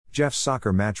Jeff's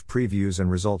Soccer Match Previews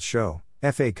and Results Show,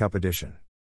 FA Cup Edition.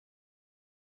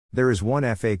 There is one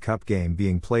FA Cup game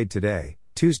being played today,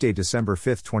 Tuesday, December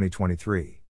 5,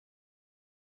 2023.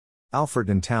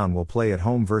 Alfreton Town will play at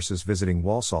home versus visiting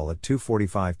Walsall at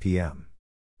 2:45 p.m.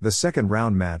 The second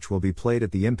round match will be played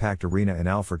at the Impact Arena in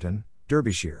Alfreton,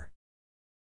 Derbyshire.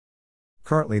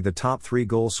 Currently the top three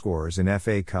goal scorers in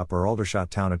FA Cup are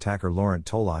Aldershot Town attacker Laurent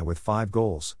Tolai with 5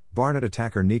 goals, Barnet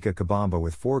attacker Nika Kabamba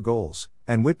with 4 goals,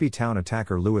 and Whitby Town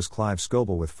attacker Lewis Clive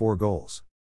Scoble with 4 goals.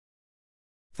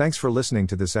 Thanks for listening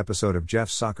to this episode of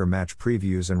Jeff's Soccer Match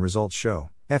Previews and Results Show,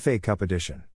 FA Cup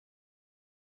Edition.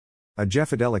 A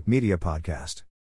Jeffadelic Media Podcast.